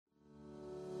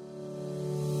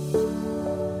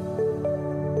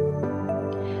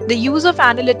The use of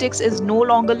analytics is no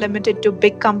longer limited to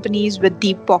big companies with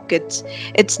deep pockets.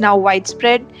 It's now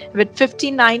widespread, with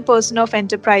 59% of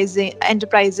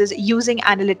enterprises using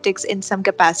analytics in some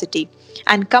capacity.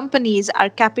 And companies are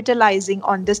capitalizing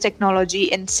on this technology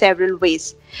in several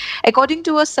ways. According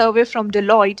to a survey from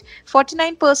Deloitte,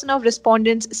 49% of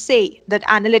respondents say that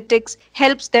analytics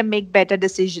helps them make better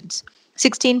decisions.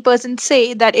 16%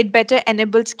 say that it better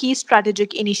enables key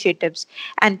strategic initiatives,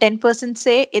 and 10%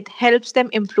 say it helps them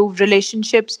improve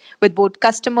relationships with both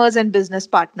customers and business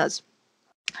partners.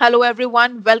 Hello,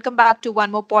 everyone. Welcome back to one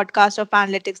more podcast of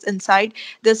Analytics Insight.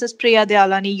 This is Priya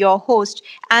Dialani, your host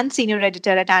and senior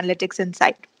editor at Analytics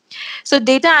Insight. So,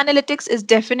 data analytics is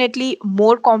definitely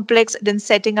more complex than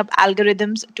setting up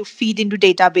algorithms to feed into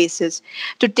databases.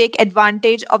 To take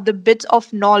advantage of the bits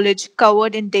of knowledge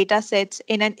covered in data sets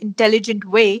in an intelligent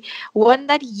way, one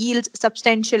that yields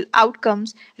substantial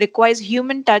outcomes requires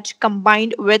human touch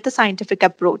combined with a scientific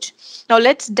approach. Now,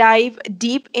 let's dive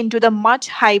deep into the much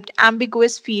hyped,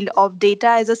 ambiguous field of data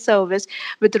as a service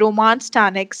with Roman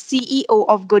Stanek, CEO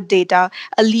of GoodData,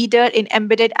 a leader in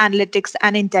embedded analytics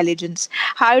and intelligence.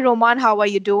 Hi, Roman, how are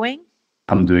you doing?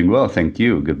 I'm doing well, thank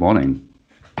you. Good morning.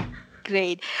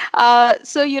 Great. Let's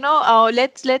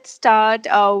start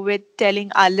with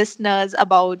telling our listeners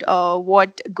about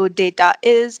what Good Data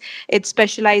is, its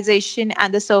specialization,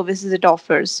 and the services it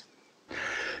offers.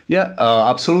 Yeah,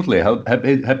 absolutely.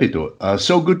 Happy to.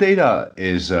 So GoodData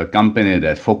is a company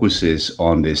that focuses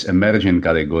on this emerging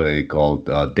category called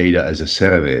data as a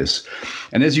service.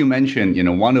 And as you mentioned,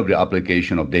 one of the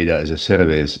application of data as a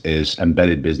service is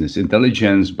embedded business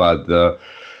intelligence, but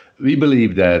we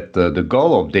believe that the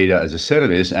goal of data as a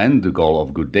service and the goal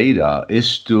of good data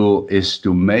is to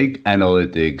make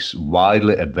analytics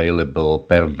widely available,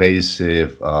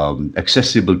 pervasive,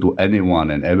 accessible to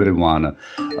anyone and everyone,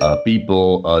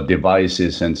 people,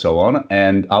 devices, and so on.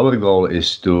 And our goal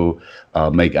is to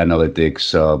make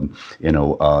analytics,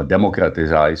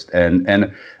 democratized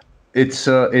and it is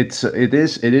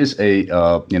a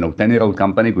 10-year-old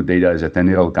company. GoodData is a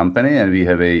 10-year-old company, and we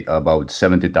have about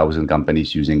 70,000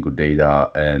 companies using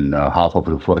GoodData, and half of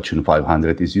the Fortune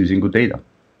 500 is using GoodData.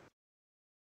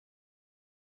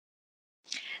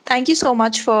 Thank you so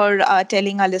much for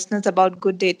telling our listeners about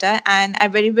Good Data. And I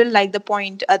very well like the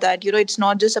point that, it's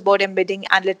not just about embedding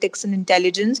analytics and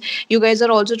intelligence. You guys are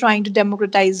also trying to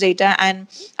democratize data. And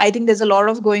I think there's a lot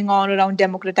of going on around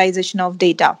democratization of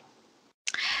data.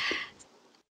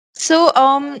 So,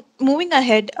 moving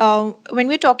ahead, when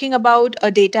we're talking about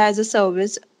data as a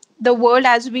service, the world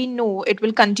as we know it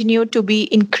will continue to be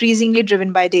increasingly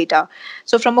driven by data.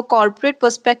 So, from a corporate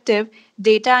perspective,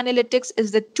 data analytics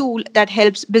is the tool that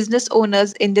helps business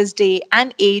owners in this day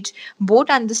and age both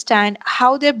understand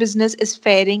how their business is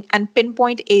faring and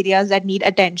pinpoint areas that need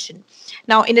attention.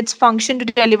 Now, in its function to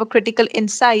deliver critical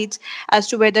insights as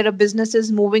to whether a business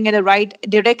is moving in the right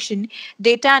direction,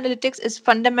 data analytics is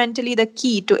fundamentally the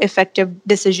key to effective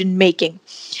decision making.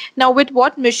 Now, with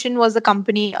what mission was the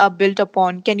company built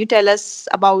upon? Can you tell us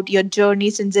about your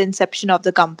journey since the inception of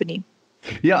the company?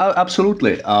 Yeah,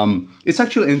 absolutely. It's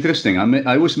actually interesting.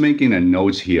 I was making a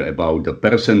notes here about the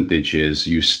percentages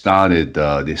you started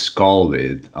this call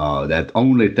with, that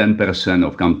only 10%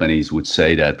 of companies would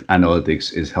say that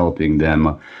analytics is helping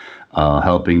them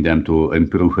to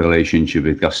improve relationship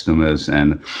with customers,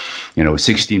 and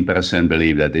 16%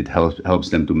 believe that it helps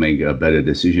them to make better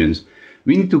decisions.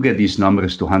 We need to get these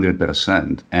numbers to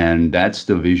 100%, and that's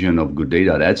the vision of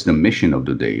GoodData. That's the mission of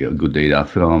GoodData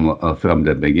from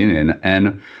the beginning.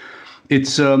 And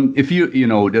it's if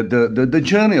the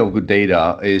journey of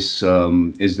GoodData is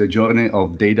the journey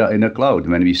of data in the cloud.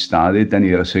 When we started 10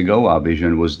 years ago, our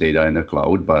vision was data in the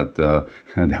cloud, but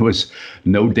there was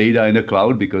no data in the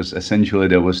cloud because essentially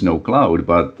there was no cloud.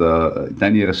 But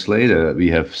 10 years later, we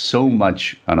have so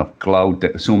much kind of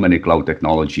so many cloud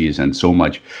technologies and so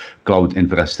much cloud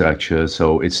infrastructure.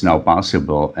 So it's now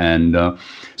possible. And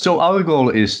so our goal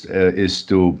is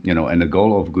to, and the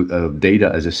goal of data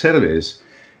as a service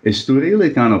is to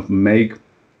really kind of make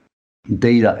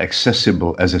data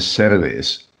accessible as a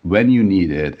service when you need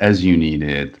it, as you need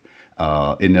it,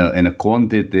 in a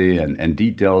quantity and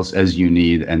details as you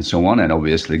need, and so on, and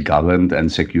obviously governed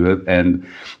and secured. And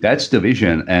that's the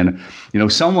vision. And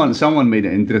someone made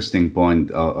an interesting point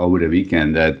over the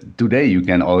weekend that today you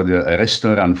can order a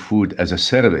restaurant food as a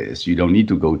service. You don't need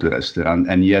to go to a restaurant,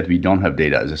 and yet we don't have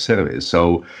data as a service.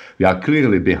 So we are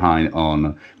clearly behind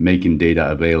on making data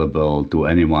available to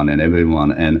anyone and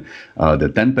everyone. And the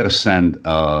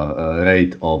 10%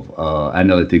 rate of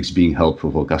analytics being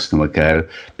helpful for customer care,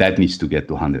 that needs to get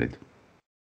to 100.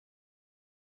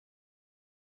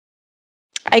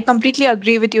 I completely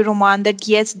agree with you, Roman, that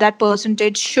yes, that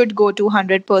percentage should go to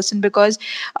 100% because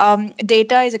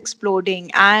data is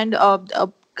exploding and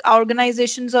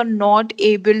organizations are not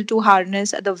able to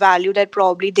harness the value that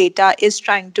probably data is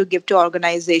trying to give to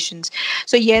organizations.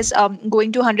 So yes,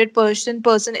 going to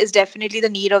 100% is definitely the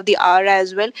need of the hour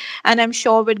as well. And I'm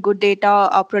sure with good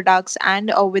data products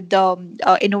and with the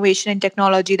innovation and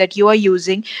technology that you are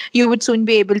using, you would soon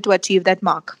be able to achieve that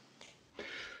mark.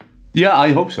 Yeah,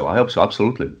 I hope so. I hope so.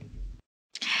 Absolutely.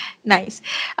 Nice.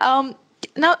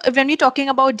 Now, when we're talking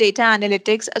about data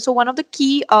analytics, so one of the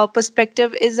key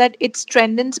perspective is that it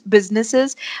strengthens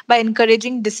businesses by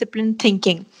encouraging disciplined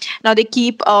thinking. Now, they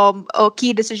keep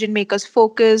key decision makers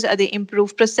focused, they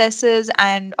improve processes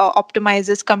and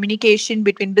optimizes communication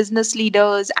between business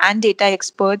leaders and data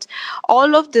experts.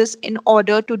 All of this in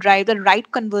order to drive the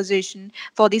right conversation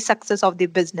for the success of the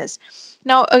business.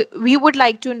 Now, we would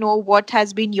like to know what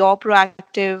has been your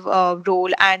proactive role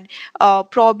and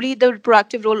probably the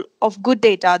proactive role of good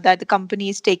data that the company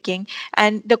is taking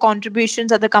and the contributions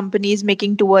that the company is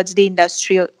making towards the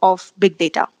industry of big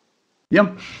data. Yeah,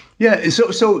 yeah. So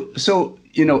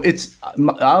it's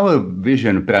our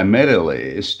vision primarily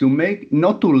is to make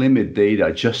not to limit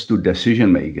data just to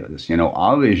decision makers.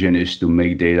 Our vision is to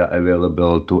make data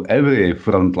available to every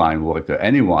frontline worker,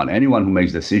 anyone who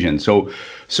makes decisions. So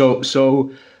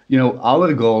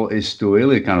our goal is to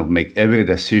really kind of make every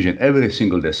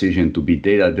single decision to be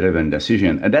data-driven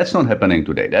decision. And that's not happening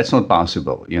today. That's not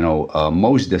possible.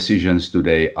 Most decisions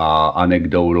today are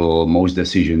anecdotal. Most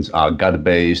decisions are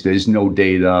gut-based. There is no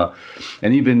data.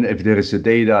 And even if there is a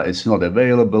data, it's not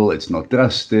available. It's not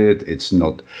trusted. It's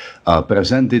not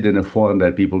presented in a form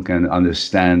that people can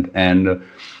understand. And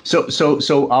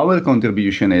so our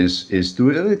contribution is to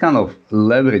really kind of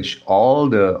leverage all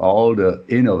the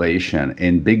innovation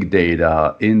in big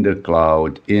data, in the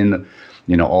cloud, in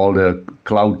all the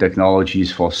cloud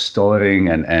technologies for storing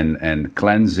and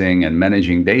cleansing and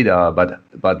managing data.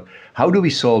 But how do we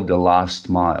solve the last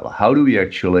mile? How do we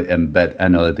actually embed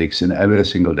analytics in every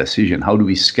single decision? How do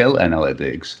we scale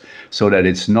analytics so that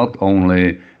it's not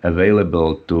only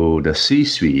available to the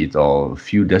C-suite or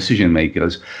few decision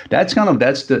makers? That's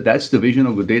the vision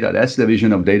of good data. That's the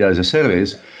vision of data as a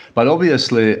service. But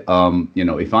obviously,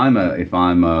 if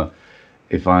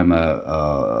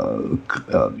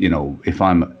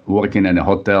I'm working in a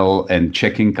hotel and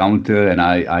checking counter and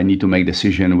I need to make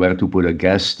decision where to put a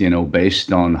guest,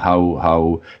 based on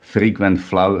how frequent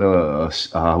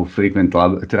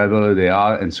traveler they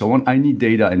are and so on, I need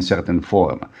data in certain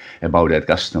form about that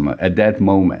customer at that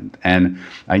moment, and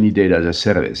I need data as a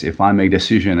service. If I make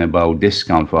decision about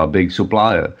discount for a big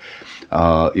supplier,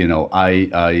 I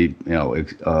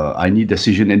need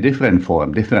decision in different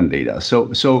form, different data.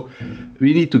 So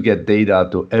we need to get data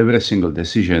to every single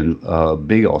decision,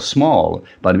 big or small,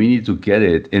 but we need to get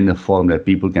it in the form that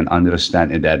people can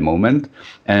understand in that moment,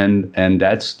 and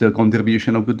that's the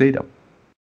contribution of good data.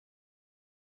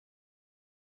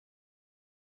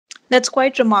 That's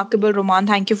quite remarkable, Roman.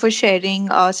 Thank you for sharing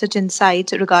such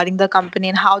insights regarding the company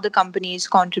and how the company is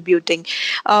contributing.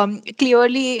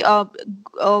 Clearly,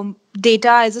 data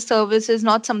as a service is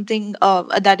not something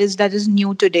that is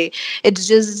new today. It's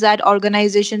just that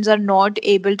organizations are not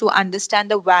able to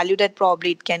understand the value that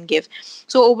probably it can give.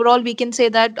 So overall, we can say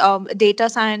that data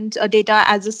science, data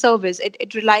as a service,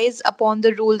 it relies upon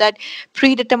the rule that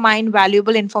predetermined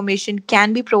valuable information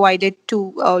can be provided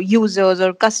to users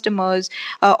or customers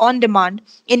on demand,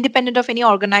 independent of any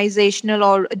organizational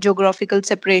or geographical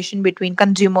separation between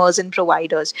consumers and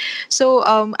providers. So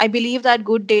I believe that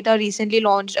Good Data recently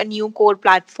launched a new core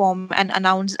platform and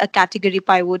announced a category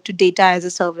pivot to data as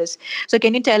a service. So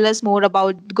can you tell us more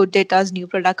about Good Data's new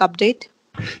product update?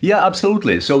 Yeah,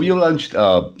 absolutely. So we launched,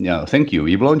 thank you.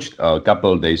 We've launched a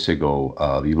couple of days ago.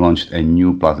 We launched a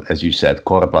new, as you said,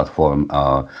 core platform,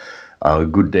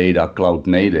 Good Data Cloud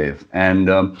Native, and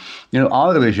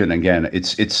our vision again,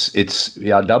 it's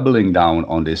we are doubling down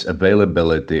on this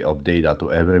availability of data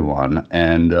to everyone,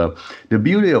 and the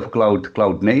beauty of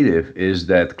cloud native is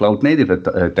that cloud native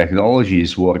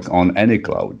technologies work on any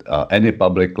cloud, any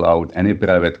public cloud, any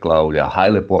private cloud. They are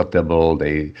highly portable.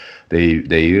 They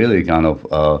really kind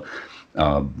of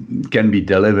can be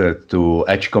delivered to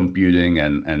edge computing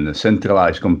and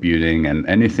centralized computing and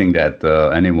anything that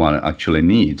anyone actually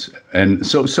needs. And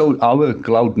so our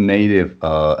cloud native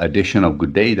edition of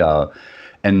Good Data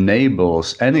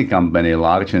enables any company,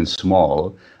 large and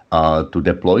small, to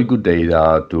deploy Good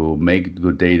Data, to make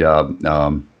Good Data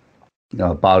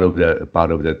part of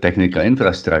the technical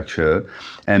infrastructure,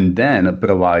 and then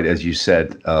provide, as you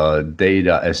said,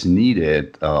 data as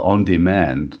needed on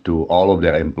demand to all of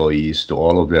their employees, to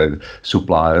all of their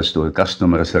suppliers, to the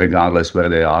customers, regardless where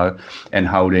they are and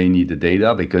how they need the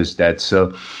data, because that's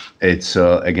it's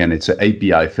again, it's an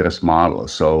API first model.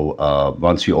 So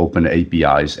once you open the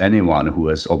APIs, anyone who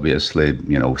has obviously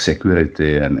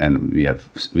security, and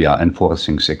we are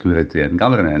enforcing security and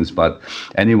governance, but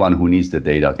anyone who needs the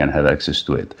data can have access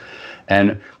to it.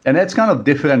 And that's kind of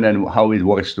different than how it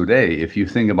works today. If you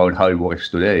think about how it works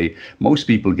today, most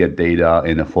people get data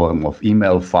in the form of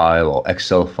email file or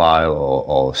Excel file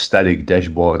or static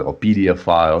dashboard or PDF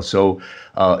file. So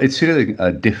it's really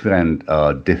a different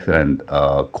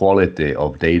quality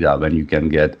of data when you can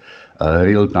get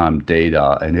real-time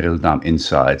data and real-time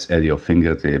insights at your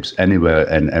fingertips anywhere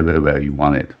and everywhere you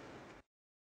want it.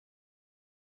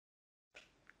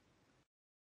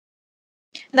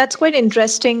 That's quite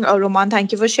interesting, Roman.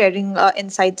 Thank you for sharing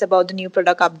insights about the new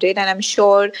product update. And I'm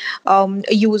sure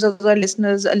users or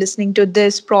listeners listening to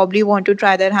this probably want to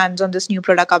try their hands on this new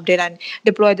product update and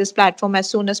deploy this platform as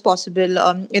soon as possible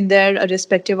in their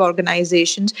respective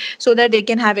organizations so that they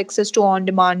can have access to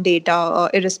on-demand data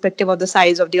irrespective of the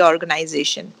size of the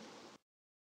organization.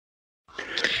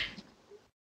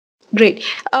 Great.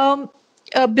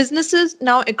 Businesses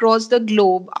now across the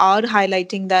globe are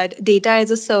highlighting that data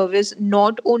as a service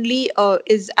not only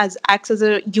acts as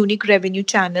a unique revenue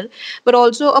channel, but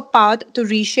also a path to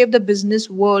reshape the business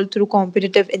world through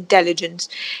competitive intelligence.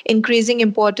 Increasing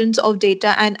importance of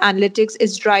data and analytics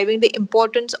is driving the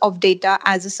importance of data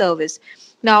as a service.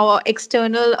 Now,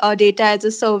 external data as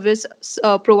a service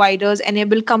providers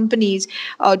enable companies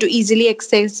to easily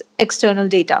access external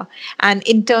data, and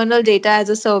internal data as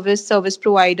a service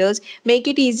providers make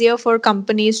it easier for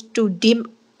companies to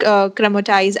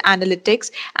democratize analytics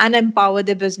and empower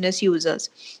their business users.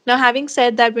 Now, having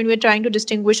said that, when we're trying to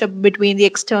distinguish between the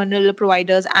external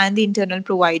providers and the internal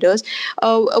providers,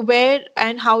 where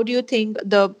and how do you think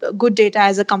the good data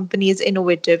as a company is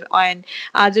innovative, and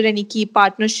are there any key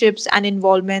partnerships and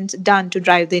involvements done to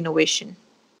drive the innovation?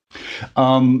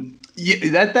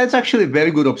 Yeah, that's actually a very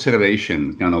good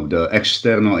observation, kind of the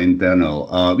external,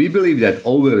 internal. We believe that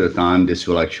over the time this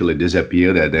will actually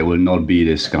disappear, that there will not be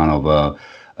this kind of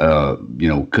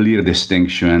clear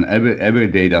distinction. Every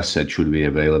data set should be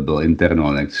available, internal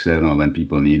and external, when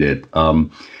people need it.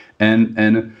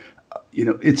 And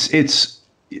it's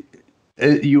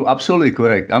you're absolutely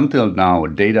correct. Until now,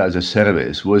 data as a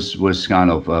service was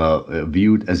kind of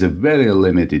viewed as a very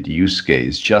limited use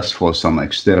case just for some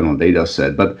external data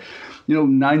set. But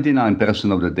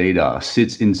 99% of the data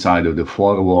sits inside of the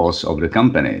four walls of the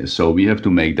company. So we have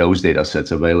to make those data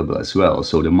sets available as well.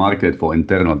 So the market for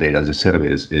internal data as a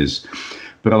service is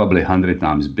probably 100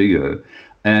 times bigger.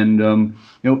 And the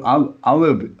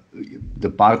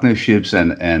partnerships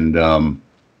and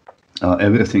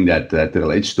everything that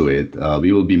relates to it.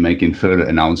 We will be making further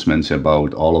announcements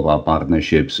about all of our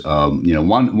partnerships.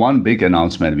 One big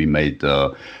announcement we made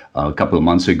a couple of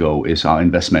months ago is our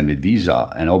investment with Visa.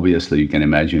 And obviously, you can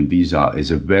imagine Visa is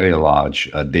a very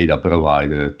large data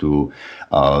provider to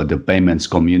the payments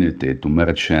community, to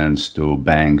merchants, to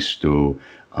banks, to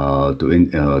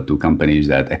companies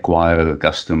that acquire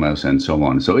customers and so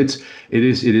on. So it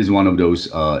is one of those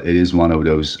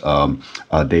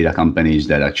data companies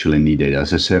that actually need data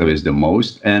as a service the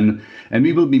most, and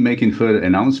we will be making further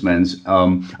announcements.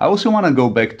 I also want to go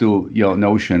back to your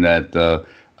notion that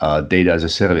data as a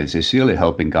service is really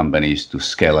helping companies to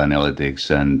scale analytics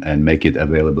and make it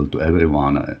available to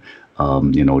everyone.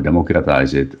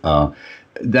 Democratize it.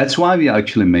 That's why we are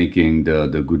actually making the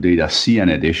GoodData.CN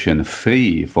edition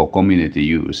free for community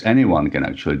use. Anyone can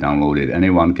actually download it.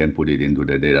 Anyone can put it into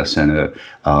the data center.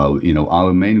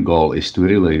 Our main goal is to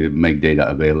really make data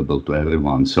available to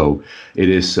everyone. So it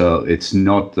is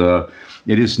not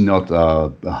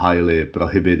highly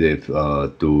prohibitive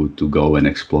to go and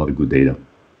explore good data.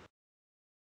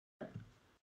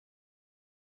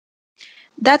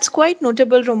 That's quite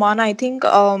notable, Roman. I think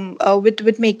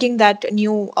with making that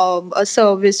new a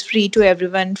service free to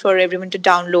everyone, for everyone to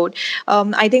download,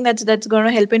 I think that's going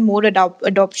to help in more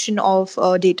adoption of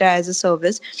data as a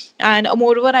service. And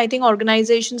moreover, I think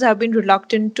organizations have been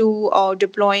reluctant to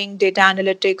deploying data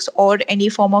analytics or any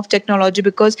form of technology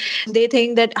because they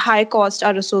think that high costs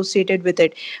are associated with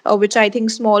it, which I think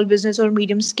small business or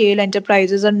medium scale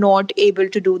enterprises are not able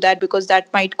to do that because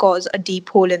that might cause a deep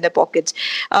hole in their pockets.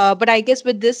 But I guess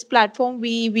with this platform,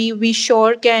 we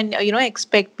sure can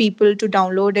expect people to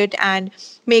download it and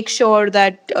make sure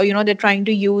that they're trying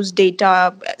to use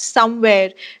data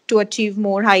somewhere to achieve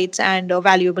more heights and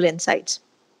valuable insights.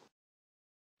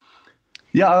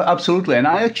 Yeah, absolutely. And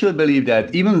I actually believe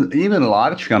that even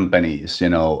large companies,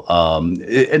 and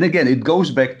again, it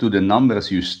goes back to the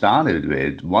numbers you started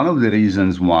with. One of the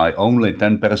reasons why only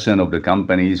 10% of the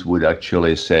companies would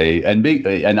actually say, and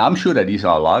I'm sure that these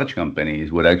are large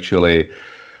companies, would actually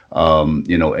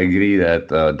agree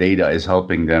that data is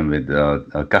helping them with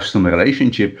a customer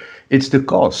relationship. It's the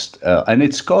cost, and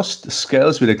its cost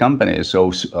scales with the company.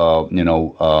 So,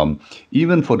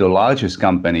 even for the largest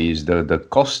companies, the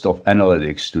cost of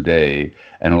analytics today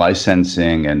and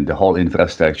licensing and the whole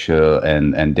infrastructure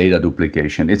and data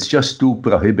duplication, it's just too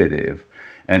prohibitive.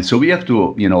 And so we have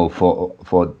to,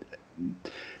 for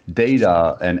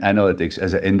data and analytics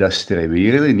as an industry, we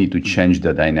really need to change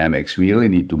the dynamics. We really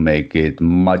need to make it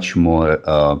much more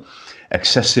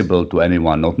accessible to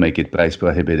anyone, not make it price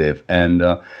prohibitive. And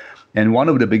one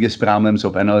of the biggest problems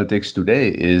of analytics today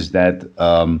is that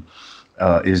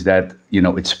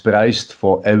it's priced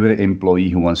for every employee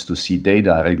who wants to see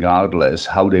data, regardless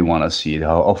how they want to see it,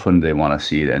 how often they want to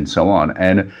see it, and so on.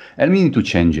 And we need to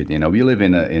change it. We live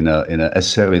in a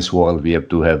service world. We have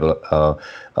to have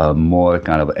a more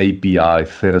kind of API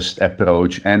first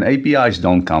approach. And APIs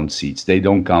don't count seats. They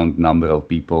don't count number of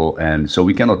people. And so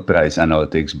we cannot price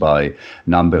analytics by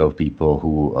number of people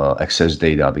who access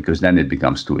data, because then it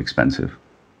becomes too expensive.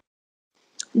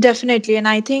 Definitely. And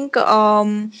I think, like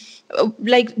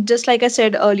I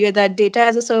said earlier, that data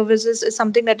as a service is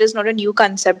something that is not a new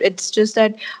concept. It's just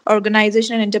that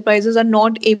organization and enterprises are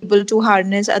not able to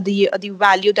harness the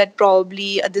value that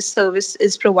probably this service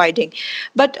is providing.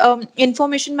 But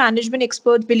information management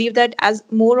experts believe that as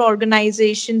more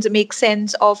organizations make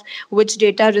sense of which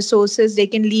data resources they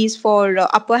can lease for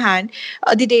upper hand,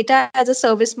 the data as a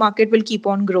service market will keep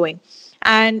on growing.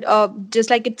 And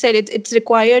just like it said, it's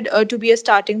required to be a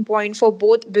starting point for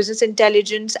both business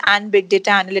intelligence and big data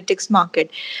analytics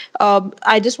market.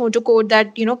 I just want to quote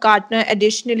that, Gartner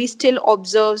additionally still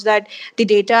observes that the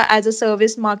data as a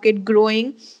service market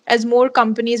growing as more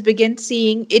companies begin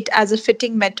seeing it as a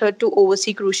fitting method to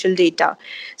oversee crucial data.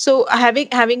 So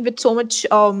having with so much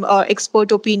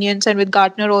expert opinions, and with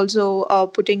Gartner also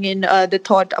putting in the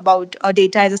thought about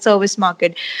data as a service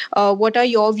market, what are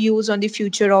your views on the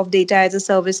future of data as a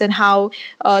service, and how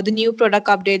the new product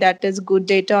update, that is Good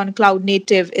Data on Cloud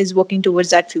Native, is working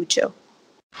towards that future?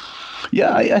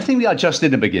 Yeah, I think we are just in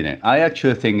the beginning. I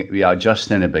actually think we are just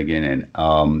in the beginning.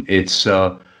 It's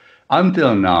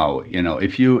until now,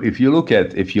 if you look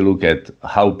at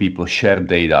how people share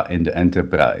data in the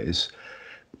enterprise,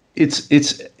 it's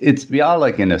we are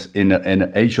like in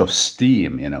an age of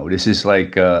steam. This is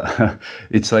like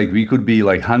it's like we could be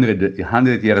like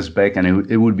 100 years back, and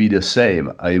it would be the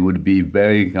same. It would be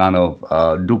very kind of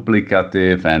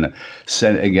duplicative, and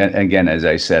again, as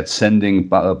I said, sending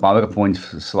PowerPoint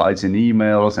slides in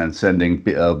emails, and sending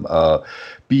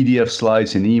PDF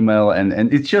slides in email, and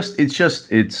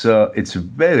it's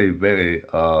very, very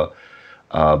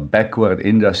backward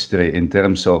industry in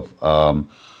terms of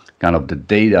kind of the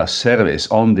data service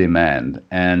on demand.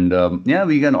 And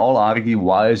we can all argue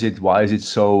why is it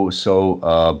so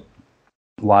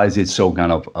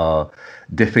kind of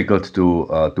difficult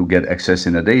to get access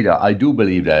in the data. I do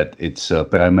believe that it's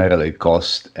primarily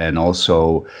cost, and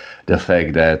also the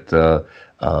fact that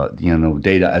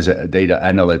data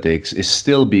analytics is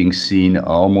still being seen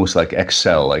almost like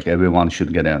Excel, like everyone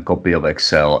should get a copy of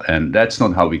Excel, and that's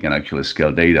not how we can actually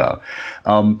scale data.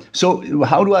 So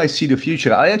how do I see the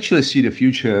future? I actually see the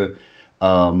future,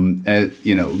 I'm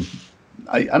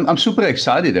super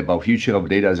excited about future of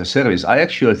data as a service. I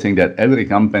actually think that every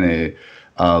company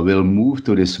will move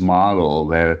to this model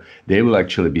where they will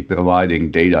actually be providing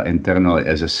data internally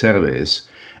as a service,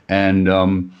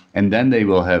 and then they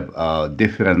will have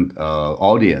different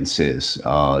audiences,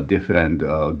 different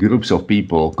groups of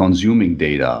people consuming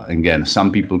data. Again,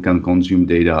 some people can consume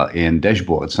data in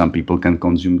dashboards. Some people can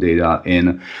consume data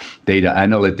in data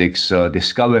analytics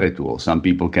discovery tools. Some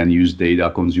people can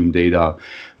consume data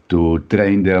to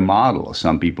train their models.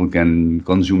 Some people can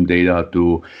consume data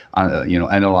to,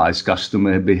 analyze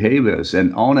customer behaviors,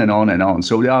 and on and on and on.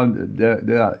 So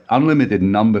there are unlimited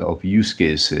number of use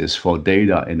cases for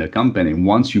data in a company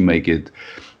once you make it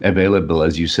available,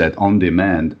 as you said, on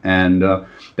demand. And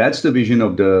that's the vision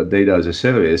of the data as a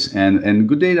service. And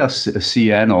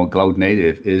GoodData.CN or cloud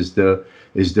native is the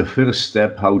first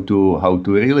step how to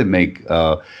really make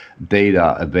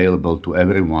data available to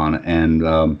everyone. And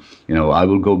I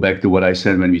will go back to what I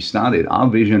said when we started. Our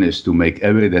vision is to make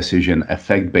every decision a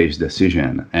fact-based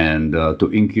decision, and to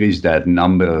increase that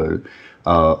number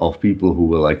of people who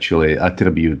will actually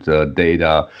attribute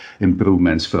data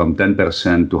improvements from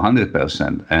 10% to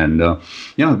 100%.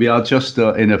 And we are just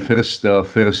in a first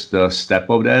step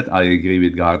of that. I agree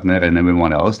with Gartner and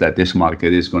everyone else that this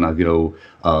market is going to grow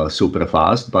super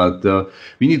fast, but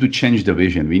we need to change the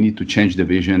vision. We need to change the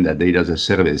vision that data as a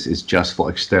service is just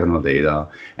for external data,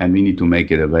 and we need to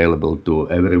make it available to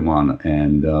everyone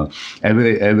and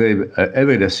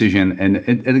every decision. And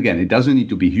again, it doesn't need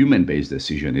to be human-based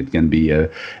decision. It can be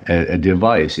a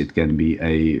device. It can be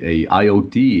a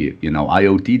IoT,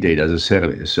 IoT data as a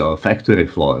service, factory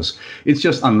floors. It's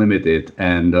just unlimited,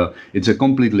 and it's a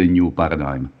completely new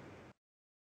paradigm.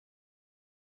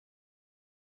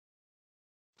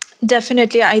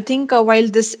 Definitely. I think while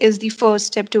this is the first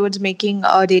step towards making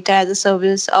data as a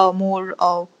service more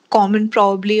common,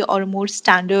 probably, or a more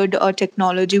standard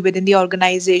technology within the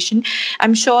organization,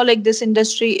 I'm sure like this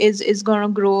industry is going to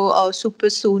grow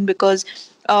super soon, because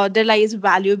there lies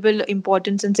valuable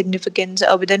importance and significance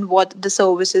within what the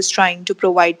service is trying to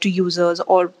provide to users,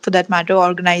 or for that matter,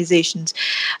 organizations.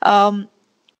 Um,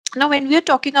 Now, when we are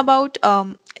talking about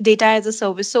data as a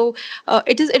service, so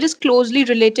it is closely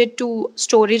related to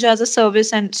storage as a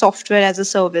service and software as a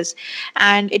service,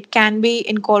 and it can be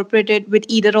incorporated with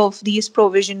either of these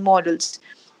provision models.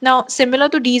 Now, similar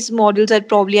to these models that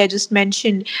probably I just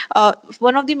mentioned,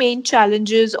 one of the main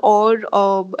challenges, or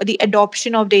the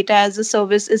adoption of data as a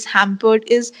service is hampered,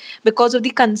 is because of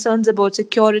the concerns about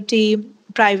security,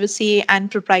 privacy, and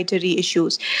proprietary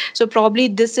issues. So probably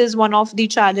this is one of the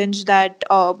challenge that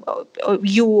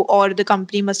you or the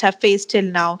company must have faced till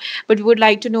now. But would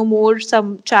like to know more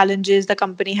some challenges the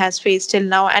company has faced till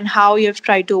now, and how you have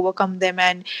tried to overcome them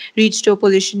and reach to a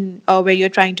position where you're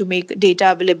trying to make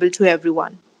data available to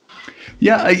everyone.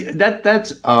 Yeah,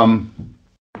 that's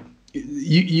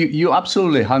you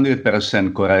absolutely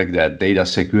 100% correct that data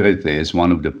security is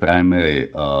one of the primary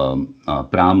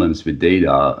problems with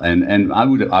data, and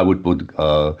I would put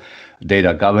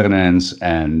data governance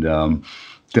and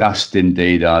trust in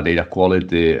data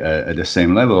quality at the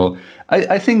same level.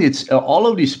 I think it's all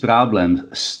of these problems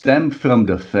stem from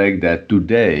the fact that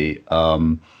today,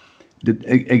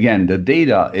 again, the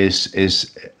data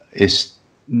is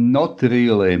not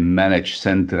really managed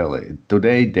centrally.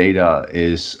 Today, data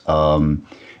is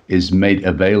made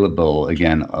available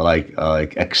again. Like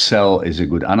Excel is a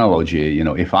good analogy.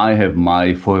 If I have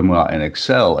my formula in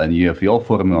Excel and you have your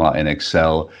formula in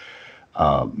Excel,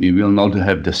 we will not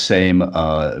have the same.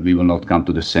 We will not come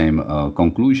to the same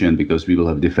conclusion, because we will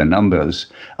have different numbers.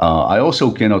 I also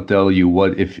cannot tell you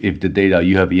what if the data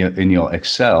you have in your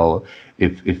Excel,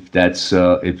 if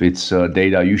it's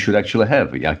data you should actually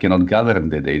have. I cannot govern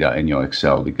the data in your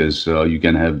Excel, because you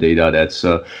can have data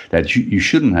that you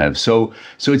shouldn't have. So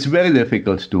it's very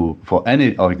difficult for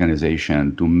any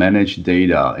organization to manage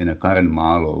data in a current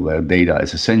model where data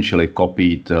is essentially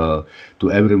copied to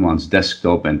everyone's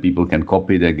desktop, and people can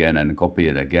copy it again and copy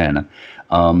it again.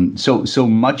 So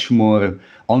much more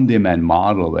on-demand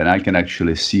model, and I can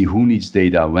actually see who needs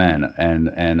data when,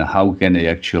 and how can they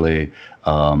actually,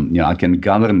 I can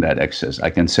govern that access. I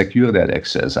can secure that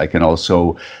access. I can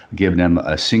also give them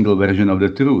a single version of the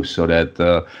truth, so that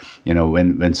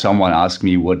when someone asks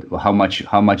me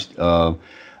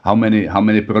how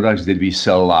many products did we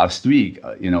sell last week,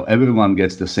 everyone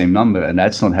gets the same number, and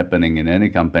that's not happening in any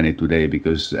company today,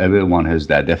 because everyone has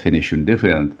that definition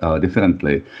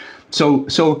differently.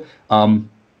 So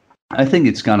I think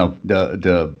it's kind of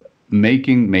the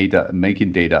making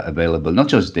data available, not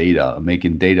just data,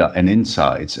 making data and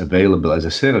insights available as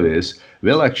a service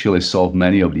will actually solve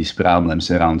many of these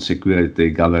problems around security,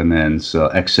 governance,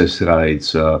 access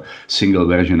rights, single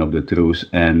version of the truth,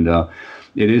 and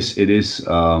it is.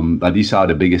 But these are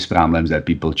the biggest problems that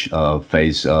people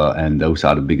face, and those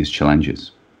are the biggest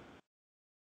challenges.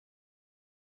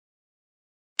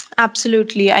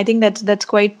 Absolutely, I think that's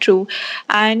quite true.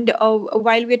 And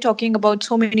while we're talking about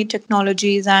so many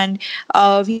technologies, and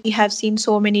we have seen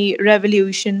so many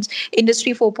revolutions,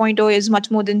 Industry 4.0 is much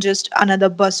more than just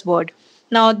another buzzword.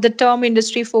 Now, the term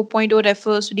Industry 4.0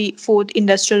 refers to the fourth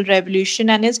industrial revolution,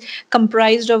 and is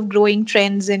comprised of growing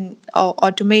trends in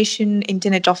automation,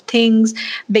 Internet of Things,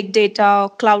 big data,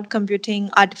 cloud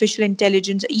computing, artificial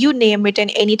intelligence, you name it,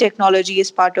 and any technology is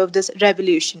part of this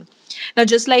revolution. Now,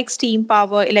 just like steam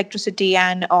power, electricity,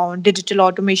 and digital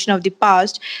automation of the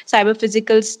past, cyber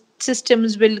physical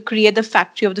systems will create the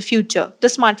factory of the future, the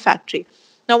smart factory.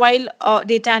 Now, while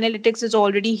data analytics is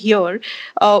already here,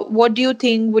 what do you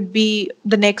think would be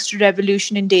the next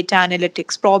revolution in data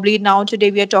analytics? Probably now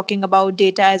today we are talking about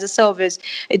data as a service.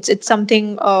 It's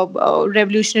something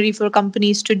revolutionary for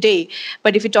companies today.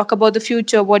 But if you talk about the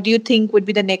future, what do you think would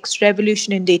be the next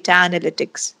revolution in data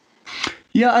analytics?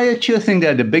 Yeah, I actually think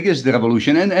that the biggest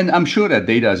revolution, and I'm sure that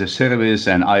data as a service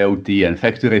and IoT and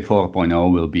Factory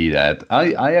 4.0 will be that.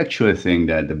 I actually think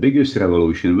that the biggest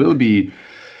revolution will be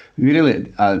really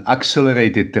an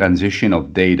accelerated transition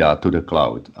of data to the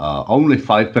cloud. Only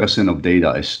 5% of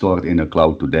data is stored in the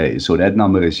cloud today, so that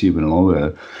number is even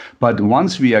lower. But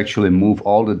once we actually move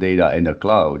all the data in the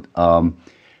cloud,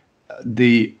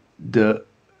 the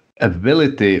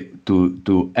ability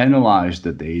to analyze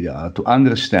the data, to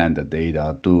understand the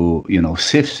data, to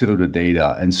sift through the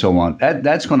data, and so on,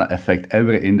 that's going to affect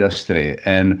every industry.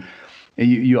 And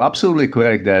you're absolutely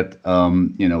correct that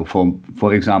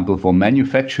for example, for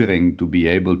manufacturing to be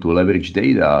able to leverage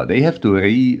data, they have to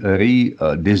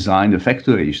redesign the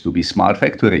factories to be smart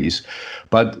factories.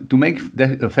 But to make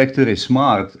the factory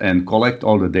smart and collect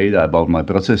all the data about my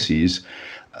processes,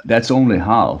 that's only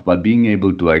half. But being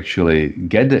able to actually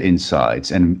get the insights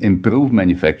and improve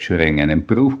manufacturing and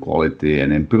improve quality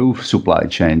and improve supply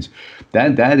chains,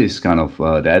 that is kind of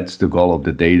that's the goal of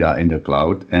the data in the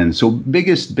cloud. And so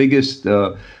biggest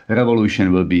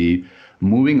revolution will be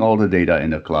moving all the data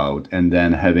in the cloud and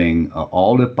then having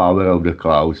all the power of the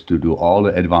cloud to do all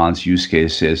the advanced use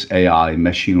cases, AI,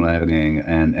 machine learning,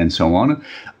 and so on.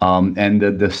 And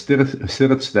the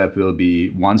third step will be,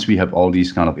 once we have all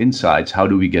these kind of insights, how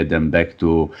do we get them back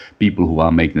to people who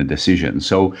are making the decisions?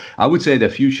 So I would say the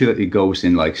future, it goes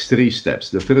in like 3 steps.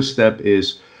 The first step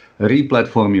is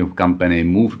re-platform your company,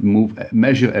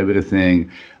 measure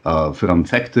everything from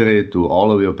factory to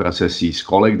all of your processes,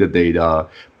 collect the data,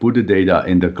 put the data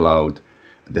in the cloud.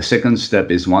 The second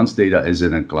step is, once data is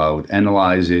in the cloud,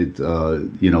 analyze it,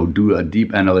 do a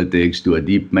deep analytics, do a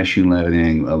deep machine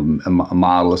learning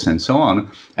models, and so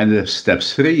on. And the step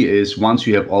 3 is, once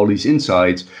you have all these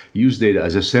insights, use data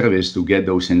as a service to get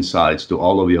those insights to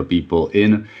all of your people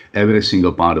in every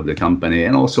single part of the company,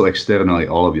 and also externally,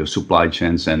 all of your supply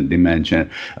chains and demand chain,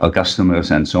 customers,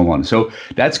 and so on. So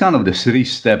that's kind of the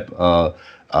 3-step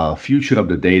future of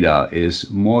the data, is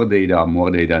more data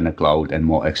in the cloud, and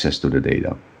more access to the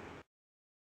data.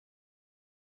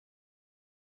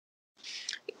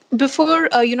 Before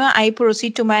I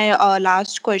proceed to my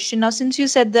last question. Now, since you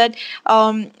said that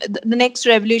the next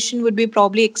revolution would be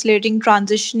probably accelerating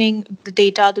transitioning the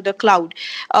data to the cloud.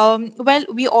 Well,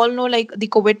 we all know, like, the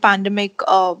COVID pandemic,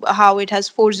 how it has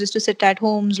forced us to sit at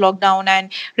homes, lockdown,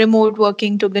 and remote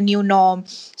working took the new norm.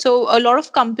 So a lot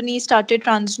of companies started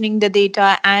transitioning the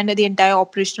data and the entire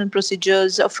operational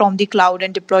procedures from the cloud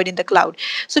and deployed in the cloud.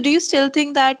 So do you still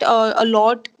think that a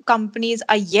lot companies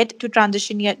are yet to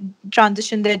transition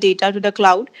their data to the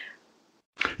cloud?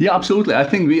 Yeah, absolutely. I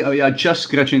think we are just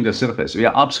scratching the surface. We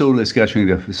are absolutely scratching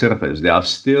the surface. There are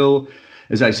still,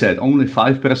 as I said, only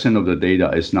 5% of the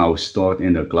data is now stored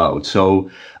in the cloud.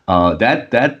 So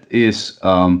that is,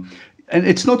 and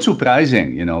it's not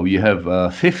surprising. You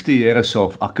have 50 years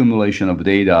of accumulation of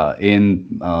data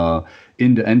in the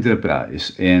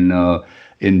enterprise,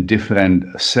 in different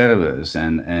servers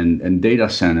and data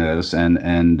centers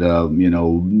and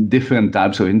different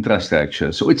types of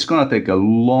infrastructure. So it's going to take a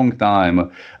long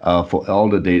time for all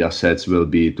the data sets will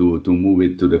be to move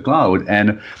it to the cloud.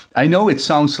 And I know it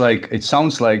sounds like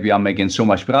we are making so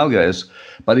much progress,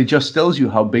 but it just tells you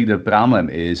how big the problem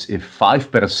is. If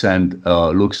 5%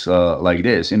 looks like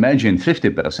this, imagine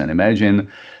 50%. Imagine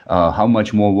how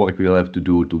much more work we'll have to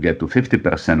do to get to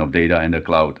 50% of data in the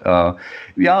cloud.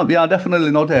 We are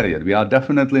definitely not there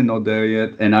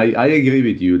yet. And I agree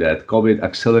with you that COVID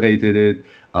accelerated it.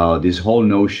 This whole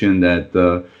notion that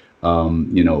the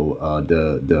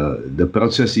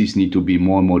processes need to be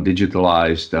more and more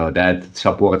digitalized, that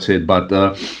supports it. But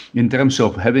in terms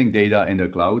of having data in the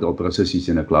cloud or processes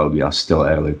in the cloud, we are still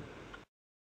early.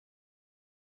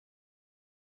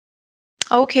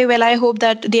 Okay, well, I hope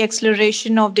that the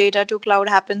acceleration of data to cloud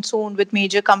happens soon, with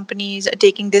major companies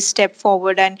taking this step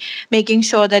forward and making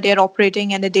sure that they're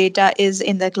operating and the data is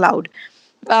in the cloud.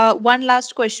 One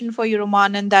last question for you,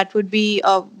 Roman, and that would be,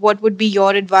 what would be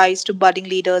your advice to budding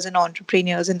leaders and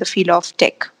entrepreneurs in the field of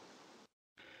tech?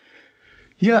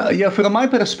 Yeah. From my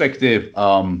perspective,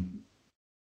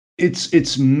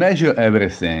 it's measure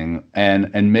everything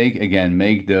and make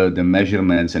the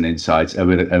measurements and insights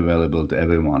available to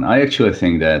everyone. I actually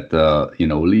think that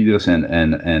leaders and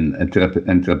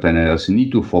entrepreneurs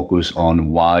need to focus on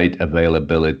wide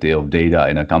availability of data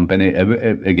in a company.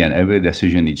 Every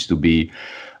decision needs to be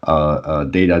a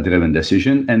data-driven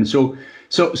decision. And so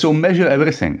So measure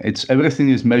everything. Everything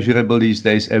is measurable these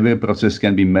days. Every process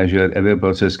can be measured. Every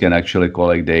process can actually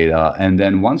collect data. And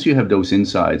then once you have those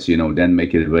insights, then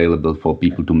make it available for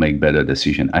people to make better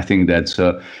decisions. I think that's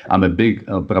I'm a big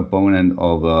proponent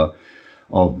of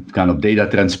kind of data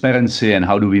transparency and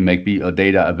how do we make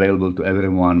data available to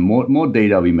everyone. More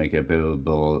data we make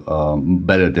available,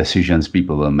 better decisions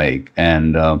people will make.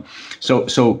 And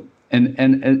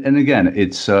and again,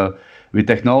 it's with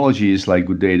technologies like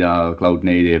GoodData, Cloud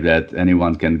Native, that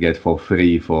anyone can get for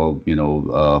free for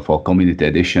community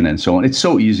edition and so on. It's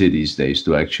so easy these days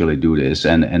to actually do this.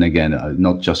 And again,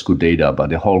 not just GoodData, but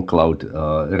the whole cloud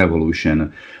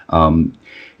revolution.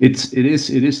 It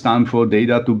is time for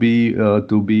data to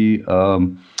be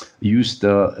used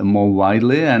more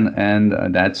widely,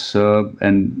 and that's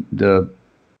and the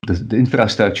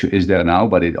infrastructure is there now,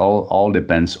 but it all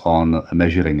depends on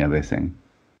measuring everything.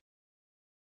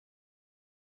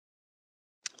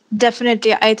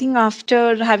 Definitely. I think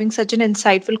after having such an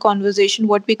insightful conversation,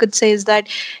 what we could say is that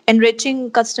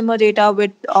enriching customer data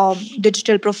with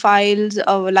digital profiles,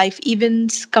 life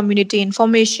events, community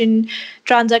information,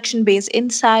 transaction based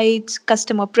insights,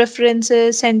 customer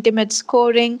preferences, sentiment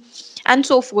scoring, and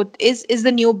so forth is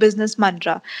the new business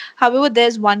mantra. However,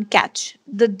 there's one catch.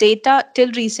 The data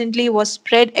till recently was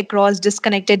spread across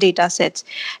disconnected data sets.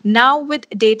 Now, with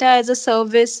data as a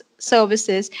services,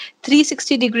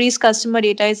 360 degrees customer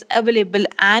data is available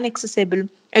and accessible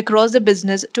across the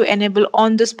business to enable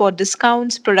on-the-spot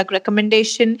discounts, product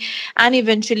recommendation, and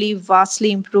eventually vastly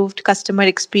improved customer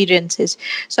experiences.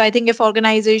 So I think if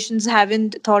organizations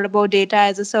haven't thought about data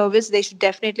as a service, they should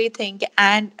definitely think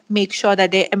and make sure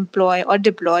that they employ or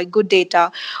deploy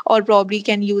GoodData, or probably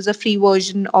can use a free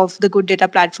version of the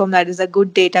GoodData platform, that is a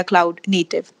GoodData Cloud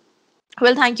Native.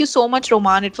 Well, thank you so much,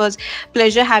 Roman. It was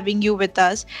pleasure having you with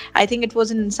us. I think it was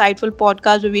an insightful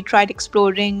podcast where we tried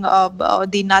exploring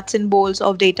the nuts and bolts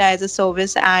of data as a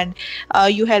service, and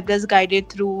you helped us guide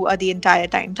it through the entire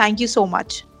time. Thank you so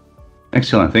much.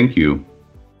 Excellent. Thank you.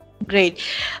 Great.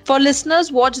 For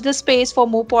listeners, watch this space for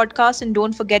more podcasts, and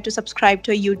don't forget to subscribe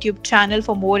to our YouTube channel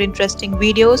for more interesting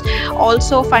videos.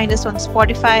 Also, find us on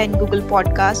Spotify and Google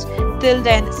Podcasts. Till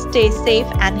then, stay safe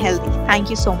and healthy. Thank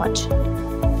you so much.